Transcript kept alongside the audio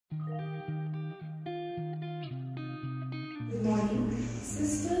Good morning,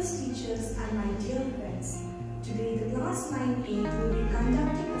 sisters, teachers, and my dear friends. Today, the class 9A will be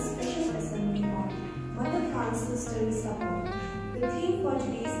conducting a special assembly on Mother Francis Teresa Hall. The theme for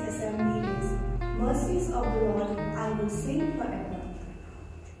today's assembly is Mercies of the Lord I will sing forever.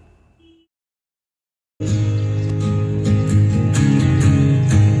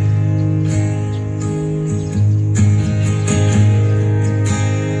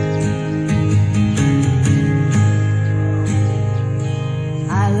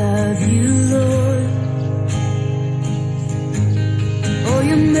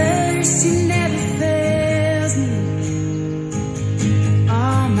 Your mercy never fails me.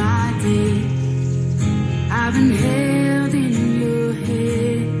 All my days I've been held in your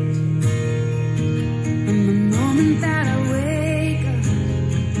hand. From the moment that I wake up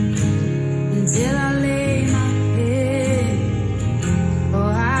until I lay my head,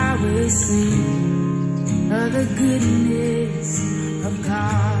 oh, I will sing of the goodness of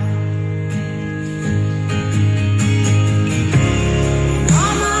God.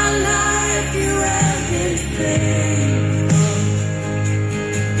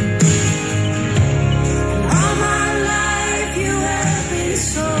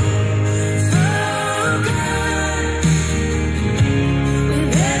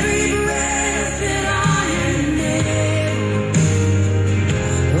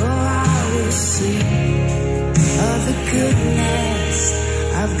 Goodness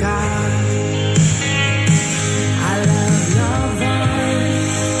of God. I love your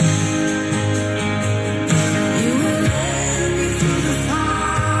voice. You will lead me through the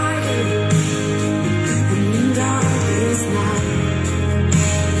fire and in darkest night.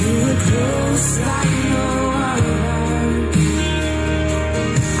 You were close like no other.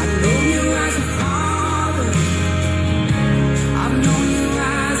 I've known you as a father. I've known you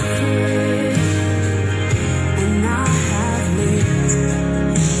as a friend. And I have lived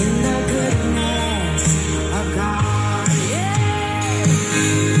in the goodness of God, yeah.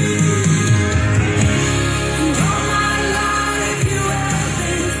 And all my life you have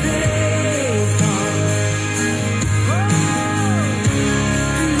been faithful. Oh,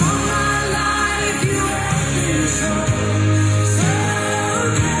 and all my life you have been so good.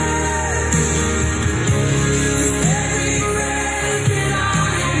 With every breath that I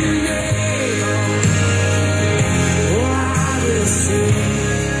am able, I will sing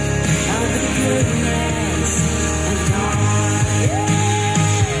of the goodness of God.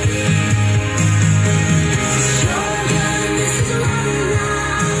 Your goodness is running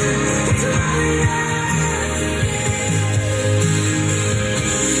out, it's running out.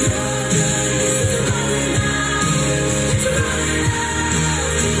 Your goodness is running out, it's running out.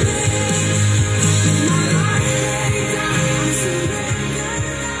 My life laid down, I'm surrendered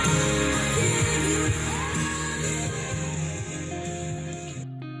now. I give you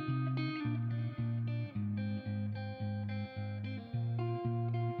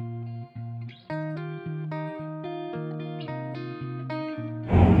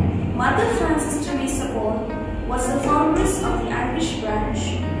Mother Francis Teresa Hall was the foundress of the Irish branch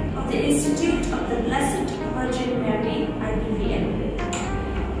of the Institute of the Blessed Virgin Mary, IBVM.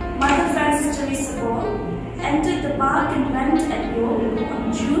 Mother Francis Teresa Hall entered the Park and Went at York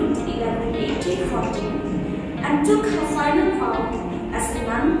on June 11, 1814 and took her final vow as a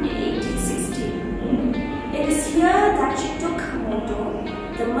nun in 1816. It is here that she took her motto,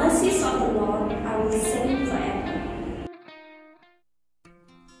 "The mercies of the Lord I will sing forever."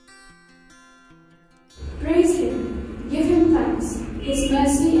 Praise Him, give Him thanks, His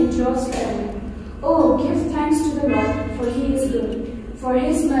mercy endures forever. Oh, give thanks to the Lord, for He is good, for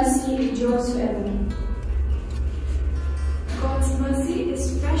His mercy endures forever. God's mercy is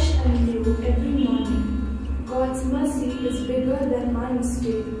fresh and new every morning. God's mercy is bigger than my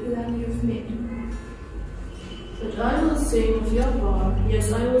mistake that you've made. But I will sing of your power,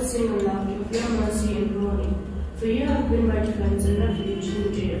 yes, I will sing aloud of your mercy and glory, for you have been my defense and refuge in the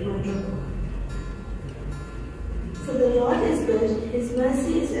day of my trouble. For the Lord is good, His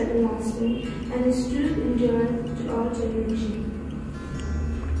mercy is everlasting, and His truth endureth to all generations.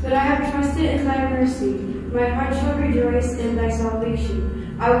 But I have trusted in Thy mercy, my heart shall rejoice in Thy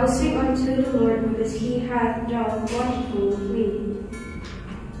salvation. I will sing unto the Lord, because He hath done wonderful with me.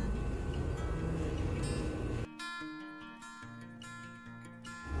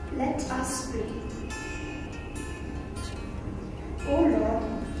 Let us pray. O Lord,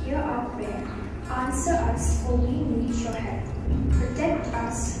 hear our prayer. Answer us, for we need your help. Protect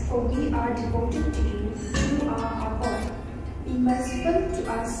us, for we are devoted to you. You are our God. Be merciful to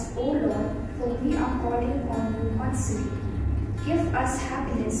us, O Lord, for we are calling on you constantly. Give us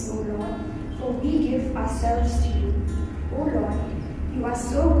happiness, O Lord, for we give ourselves to you. O Lord, you are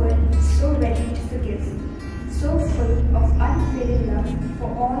so good, so ready to forgive, so full of unfailing love for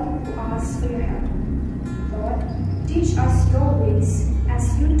all who ask for your help. Lord, teach us your ways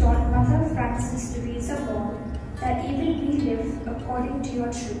as you taught Mother Francis Teresa Ball, that even we live according to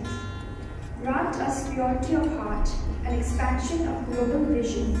your truth. Grant us purity of heart, an expansion of global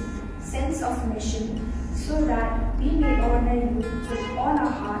vision, sense of mission, so that we may honor you with all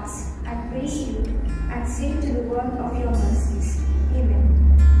our hearts and praise you and sing to the world of your mercies. Amen.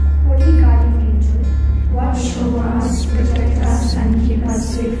 Holy guardian angel, watch over us, protect us, and keep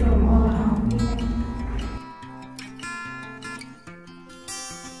us safe from all harm.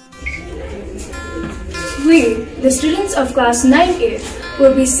 We, the students of class 9A,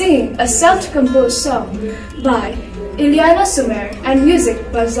 will be singing a self-composed song by Ilyana Sumer and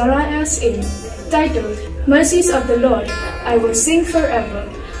music by Zara S.A. titled Mercies of the Lord, I Will Sing Forever,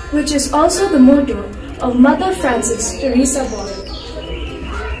 which is also the motto of Mother Francis Teresa Ball.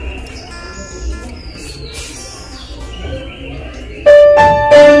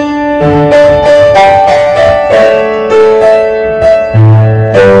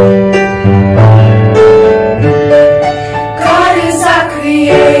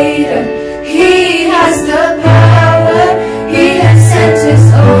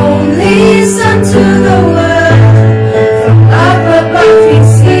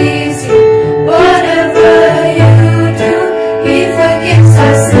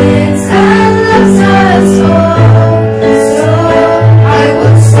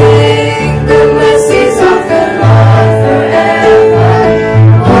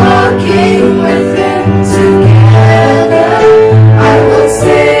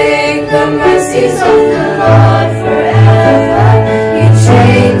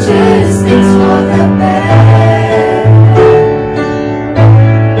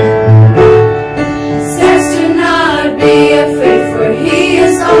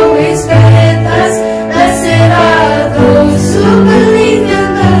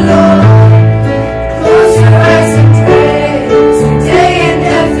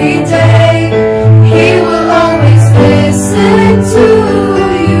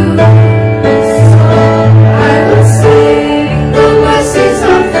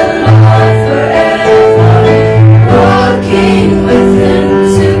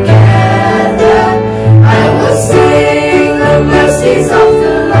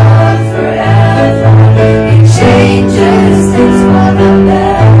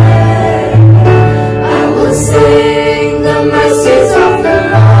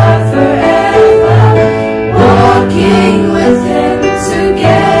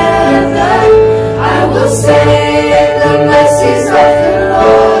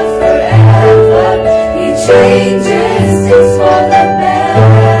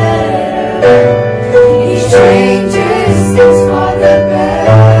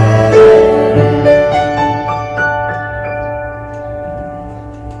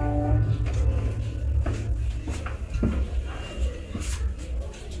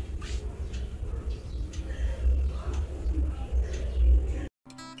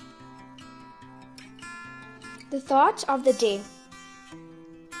 The thought of the day.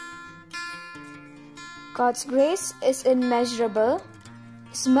 God's grace is immeasurable,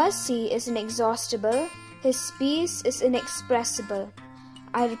 His mercy is inexhaustible, His peace is inexpressible.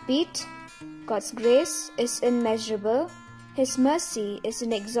 I repeat, God's grace is immeasurable, His mercy is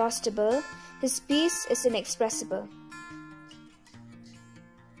inexhaustible, His peace is inexpressible.